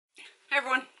Hi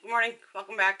everyone, good morning,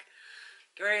 welcome back.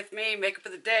 Get ready with me, makeup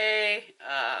of the day.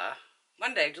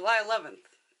 Monday, July 11th,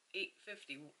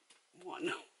 8:51.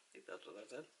 I think that's what I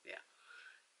said. Yeah,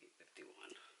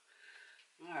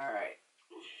 8:51. Alright.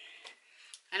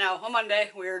 I know, a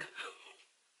Monday, weird.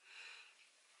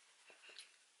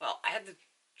 Well, I had the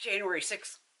January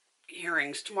 6th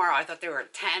hearings tomorrow. I thought they were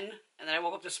at 10, and then I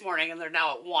woke up this morning and they're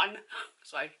now at 1.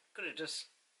 So I could have just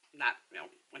not,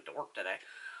 went to work today.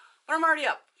 But I'm already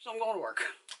up, so I'm going to work.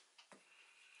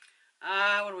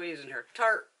 What are we using here?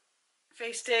 Tarte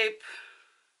face tape.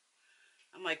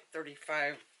 I'm like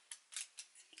 35H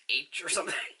or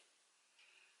something.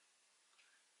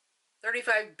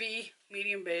 35B,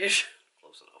 medium beige.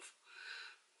 Close enough.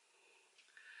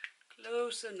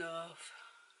 Close enough.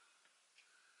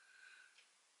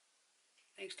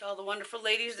 Thanks to all the wonderful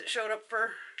ladies that showed up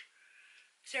for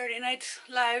Saturday night's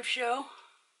live show.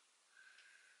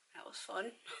 That was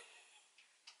fun.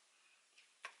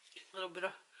 A little bit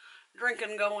of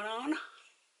drinking going on.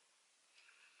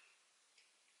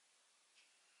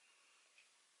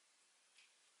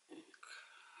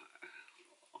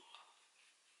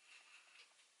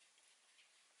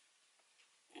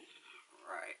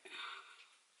 Right.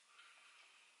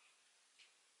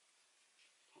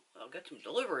 I'll get some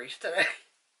deliveries today. I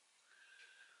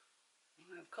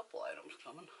have a couple items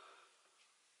coming.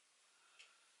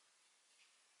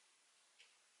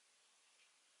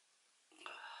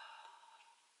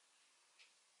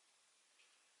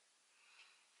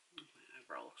 My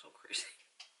eyebrow looks so crazy.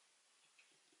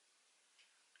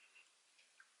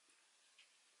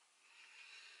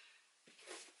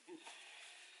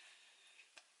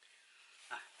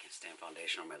 I can't stand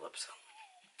foundation on my lips.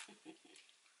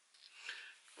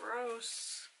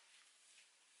 Gross.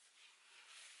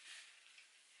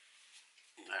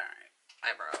 Alright,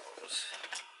 eyebrows.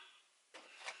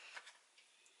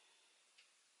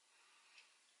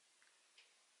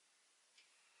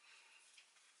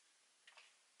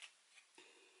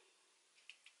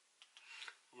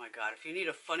 Oh my god, if you need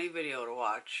a funny video to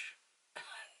watch,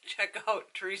 check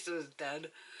out Teresa is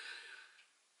Dead.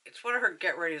 It's one of her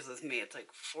get readies with me. It's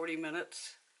like 40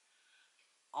 minutes.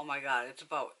 Oh my god, it's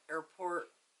about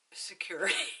airport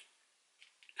security.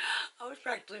 I was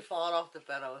practically falling off the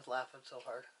bed. I was laughing so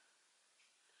hard.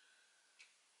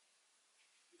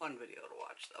 Fun video to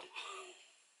watch though.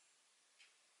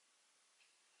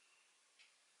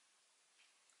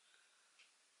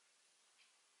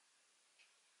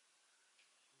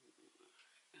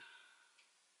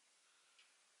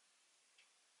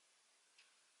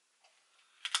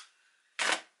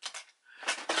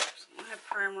 My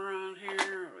primer on here.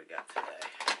 What do we got today?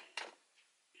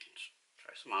 Let's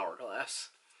try some Hourglass.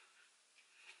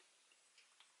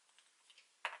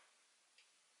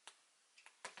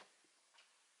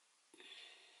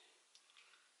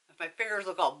 If my fingers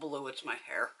look all blue, it's my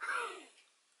hair.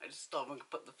 I just still haven't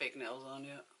put the fake nails on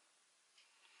yet.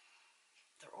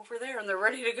 They're over there and they're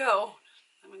ready to go.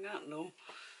 I haven't gotten them.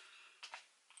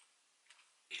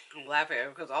 I'm laughing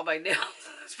because all my nails,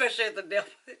 especially at the nail,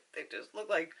 they just look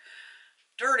like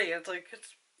dirty. It's like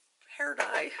it's hair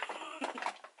dye.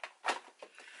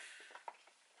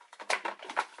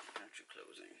 After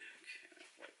closing. Okay,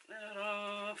 wipe that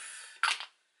off.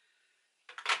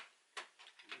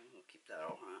 We'll keep that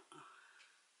all hot.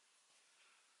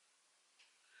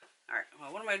 Alright,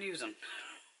 well, what am I using?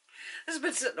 This has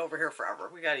been sitting over here forever.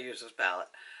 We gotta use this palette.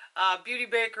 Beauty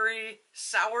Bakerie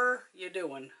Sour You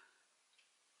Doin'.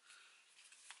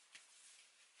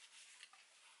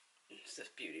 It's this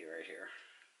beauty right here.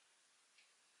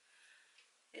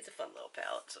 It's a fun little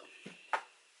palette, so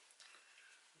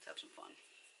let's have some fun.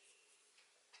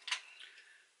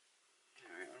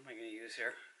 Alright, what am I going to use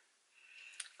here?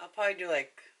 I'll probably do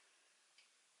like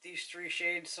these 3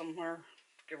 shades somewhere,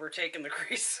 give or take in the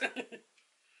crease.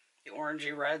 The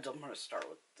orangey reds. I'm going to start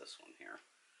with this one here.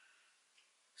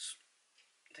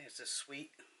 I think it's this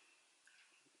Sweet.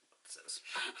 What's this?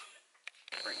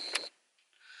 Bring it.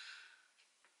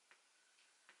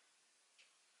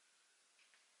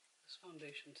 This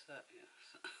foundation set,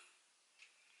 yes.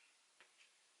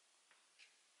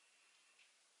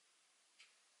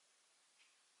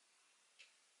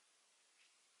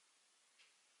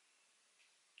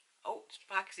 Oh, it's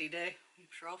epoxy day. I'm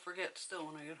sure I'll forget still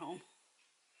when I get home.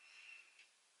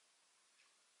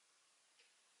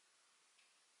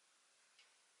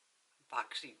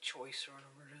 Epoxy choice or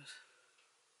whatever it is.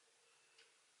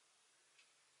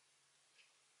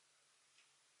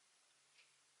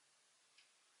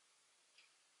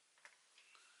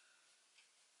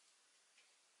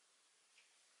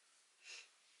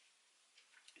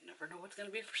 You never know what's going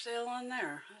to be for sale on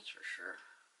there, that's for sure.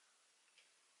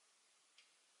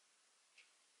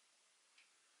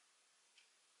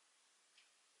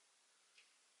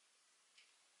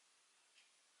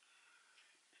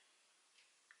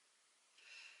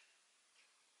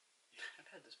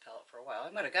 this palette for a while.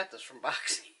 I might have got this from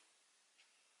Boxy.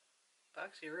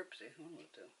 Boxy or Ripsy, one of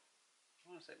the two.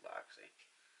 I want to say Boxy.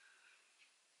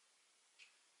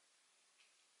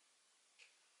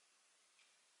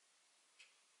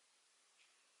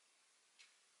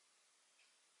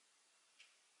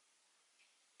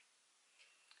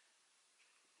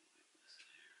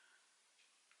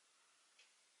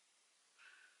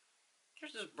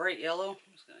 There's this bright yellow.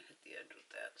 I'm just going to hit the edge with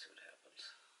that, see what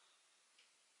happens.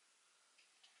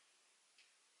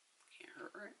 Can't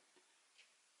hurt, right?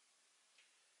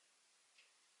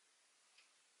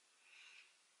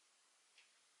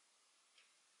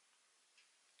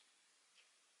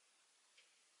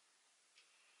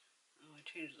 Oh, I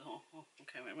changed the whole... Oh,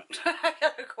 okay, wait a minute. I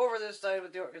gotta go over this side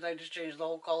with the... because I just changed the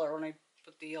whole color when I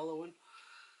put the yellow in.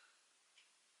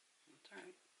 That's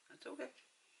alright. That's okay.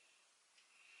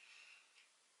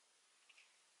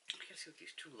 I gotta see what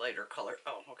these two lighter color...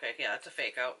 Oh, okay, yeah, that's a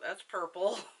fake out. That's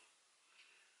purple.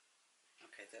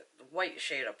 Okay, the white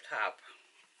shade up top.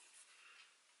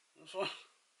 This one,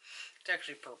 it's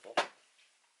actually purple.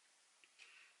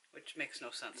 Which makes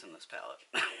no sense in this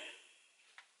palette.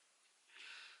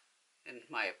 In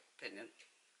my opinion.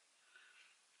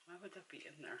 Why would that be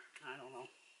in there? I don't know.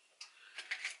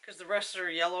 Because the rest are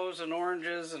yellows and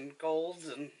oranges and golds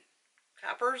and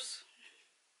coppers.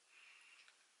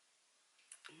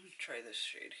 I'm going to try this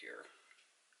shade here.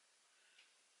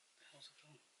 What the hell's it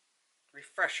called?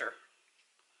 Refresher.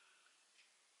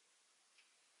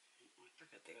 Oh, I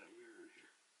forgot they got a mirror in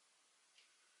here.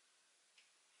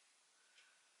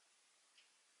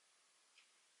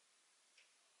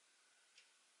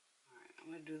 Alright, I'm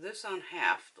going to do this on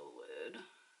half the lid.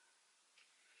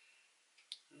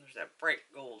 And there's that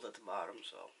bright gold at the bottom,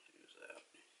 so I'll use that.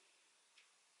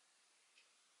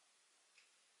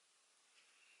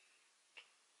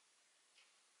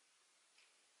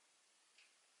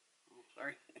 Oh,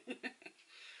 sorry.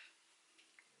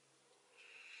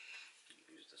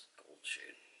 Use this gold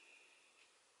shade.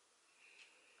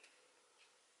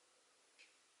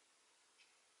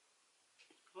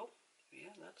 Oh,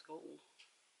 yeah, that's gold.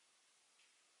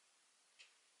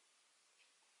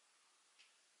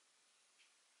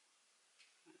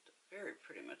 That's a very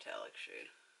pretty metallic shade.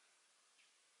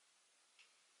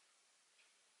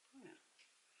 Oh, yeah.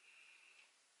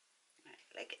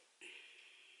 I like it.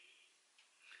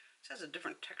 This has a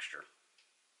different texture.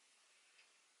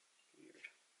 Weird.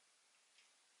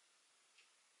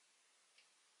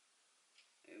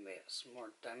 Maybe it has some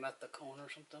more dimethicone or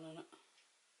something in it.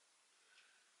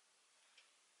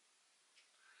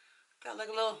 Got like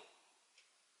a little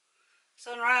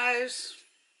sunrise,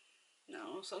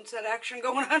 no, sunset action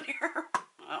going on here.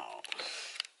 Oh,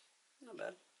 not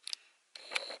bad.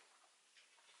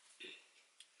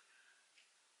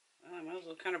 Well, I might as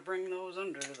well kind of bring those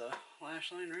under the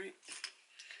lash line, right?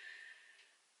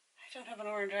 I don't have an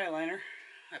orange eyeliner.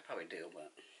 I probably do,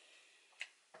 but...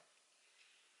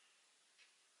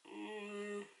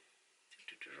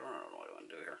 I don't know what I want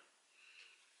to do here.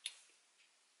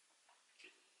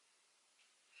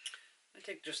 I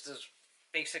take just this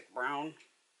basic brown,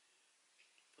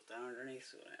 put that underneath,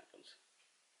 see what happens.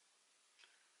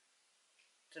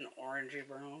 It's an orangey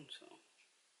brown, so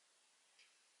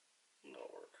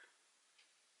that'll work.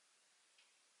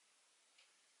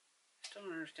 Still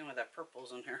don't understand why that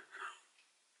purple's in here.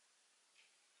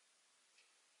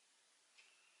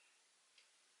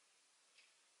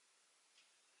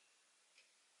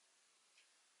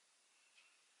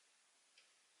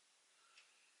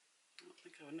 I don't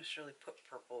think I would necessarily put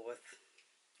purple with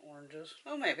oranges.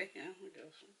 Oh, maybe, yeah, I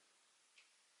guess.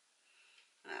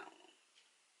 I don't know.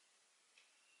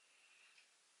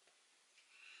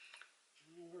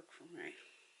 It'll work for me.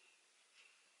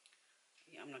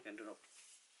 Yeah, I'm not gonna do no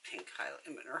pink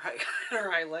highlight or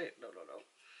highlight. No.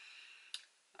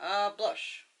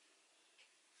 Blush.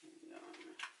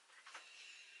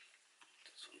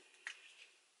 This one.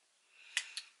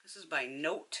 This is by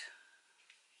Note.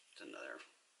 It's another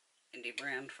indie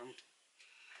brand from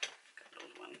God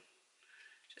knows when.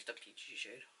 Just a peachy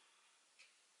shade.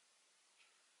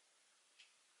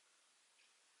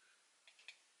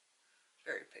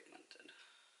 Very pigmented.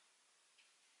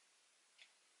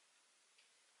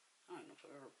 I don't know if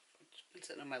I've ever, it's been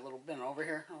sitting in my little bin over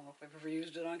here. I don't know if I've ever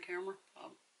used it on camera.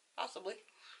 Possibly.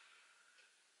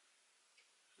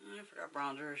 I forgot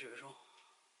bronzer as usual.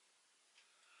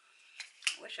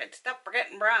 I wish I'd stop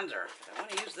forgetting bronzer. I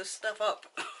want to use this stuff up.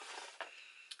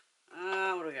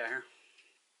 What do we got here?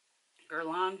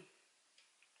 Guerlain.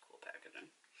 Cool packaging.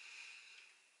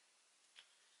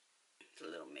 It's a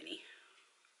little mini.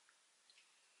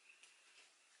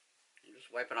 I'm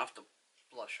just wiping off the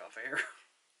blush off of here.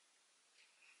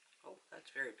 Oh, Oh, that's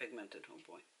very pigmented. Oh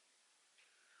boy.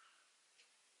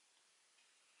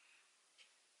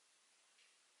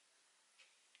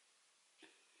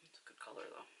 It's a good color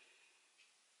though.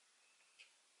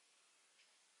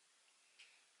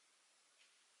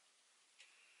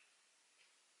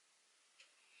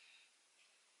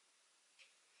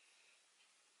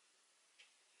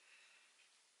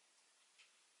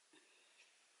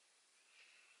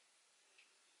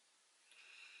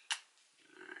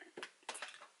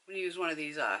 I'm going to use one of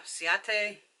these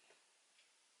Ciate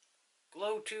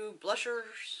Glow Tube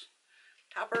blushers,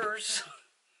 toppers.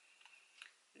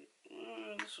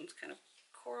 This one's kind of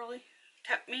corally.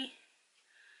 Tap me.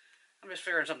 I'm just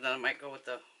figuring something that might go with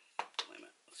the... Wait a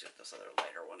minute. Let's see what this other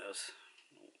lighter one is.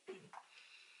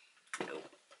 Nope.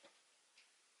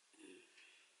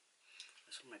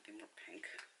 This one might be more pink.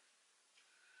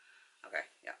 Okay,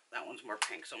 yeah, that one's more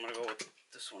pink. So I'm going to go with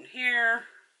this one here.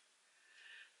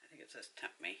 I think it says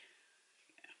Tempt Me.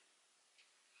 Yeah.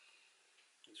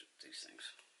 These things.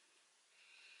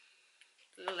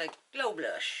 They look like glow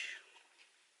blush.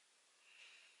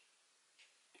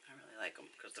 I really like them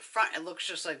because the front it looks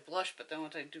just like blush, but then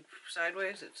once I do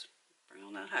sideways, it's bring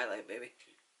on that highlight, baby.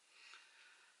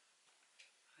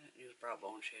 I didn't use brow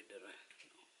bone shade, did I?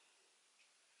 No.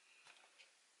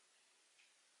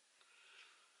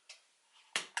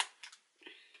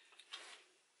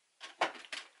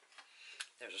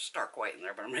 There's a stark white in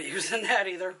there, but I'm not using that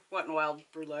either. Wet n Wild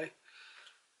Brulee.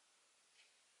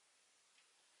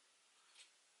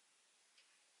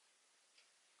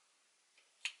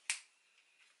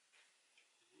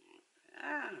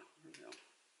 Ah, there we go.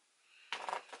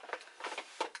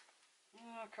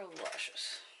 Oh, curl the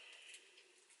lashes.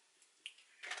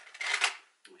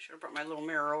 I should have brought my little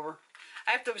mirror over.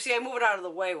 I have to see. I move it out of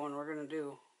the way when we're gonna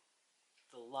do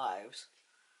the lives.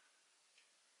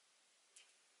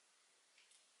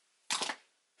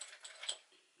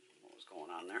 What was going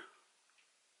on there?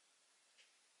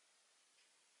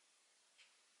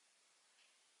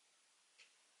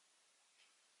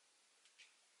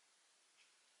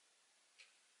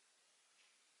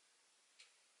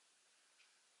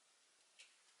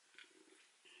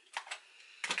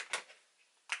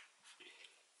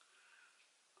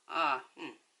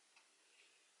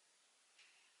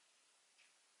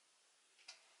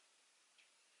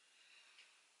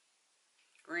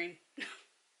 Green.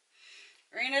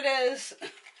 Green it is.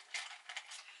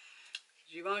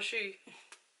 Givenchy.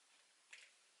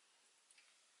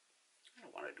 I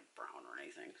don't want to do brown or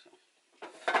anything, so.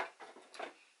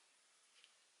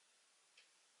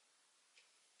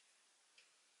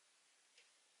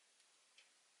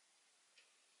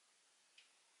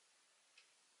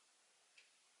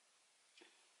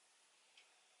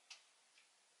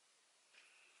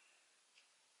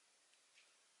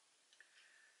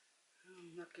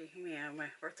 Lucky me, I'm my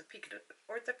orthopedic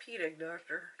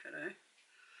doctor today.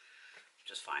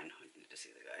 Which is fine. I need to see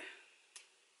the guy.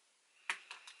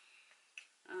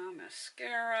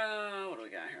 Mascara. What do we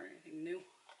got here? Anything new?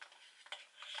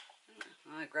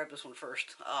 I grabbed this one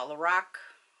first. Lorac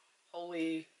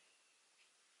Holy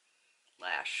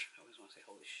Lash. I always want to say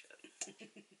holy shit.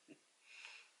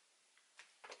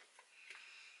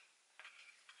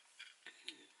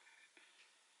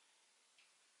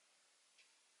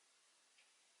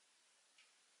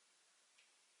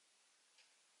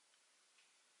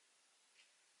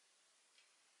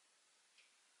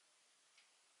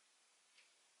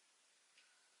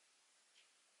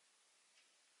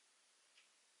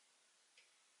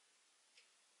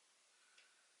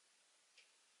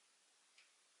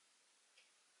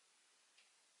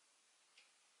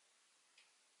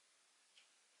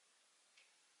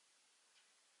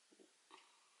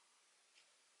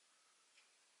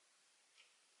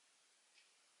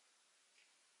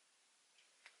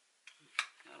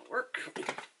 That'll work.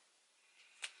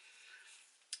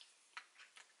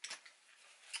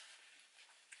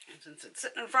 And since it's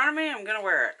sitting in front of me, I'm going to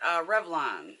wear it.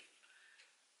 Revlon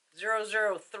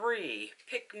 003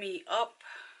 Pick Me Up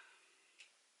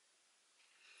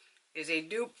is a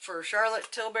dupe for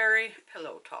Charlotte Tilbury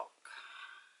Pillow Talk.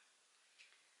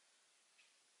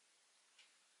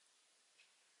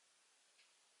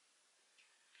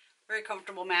 Very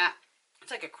comfortable matte.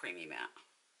 It's like a creamy matte.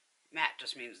 Matte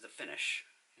just means the finish.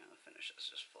 You know, the finish is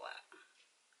just flat.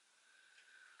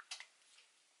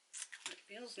 It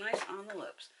feels nice on the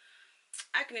lips.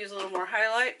 I can use a little more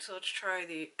highlight, so let's try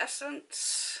the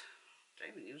Essence. Did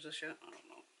I even use this yet? I don't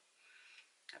know.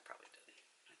 I probably did.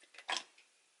 I think I did.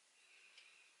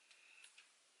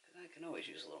 And I can always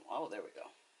use a little. Oh, there we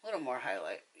go. A little more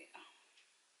highlight. Yeah.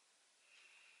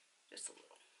 Just a little.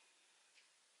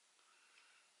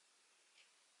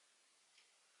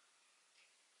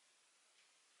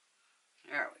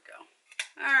 There we go.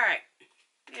 Alright.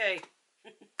 Yay.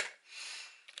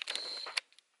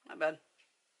 Not bad.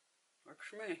 Works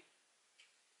for me.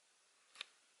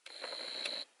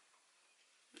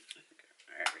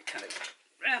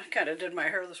 I kind of did my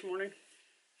hair this morning.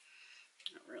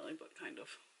 Not really, but kind of.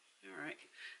 Alright.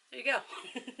 There you go.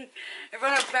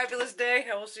 Everyone have a fabulous day.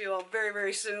 I will see you all very,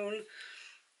 very soon.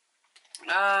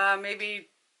 Maybe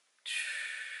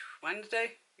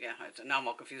Wednesday? Yeah, now I'm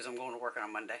all confused. I'm going to work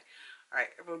on Monday. Alright,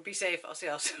 everyone be safe. I'll see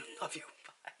y'all soon. Love you.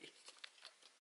 Bye.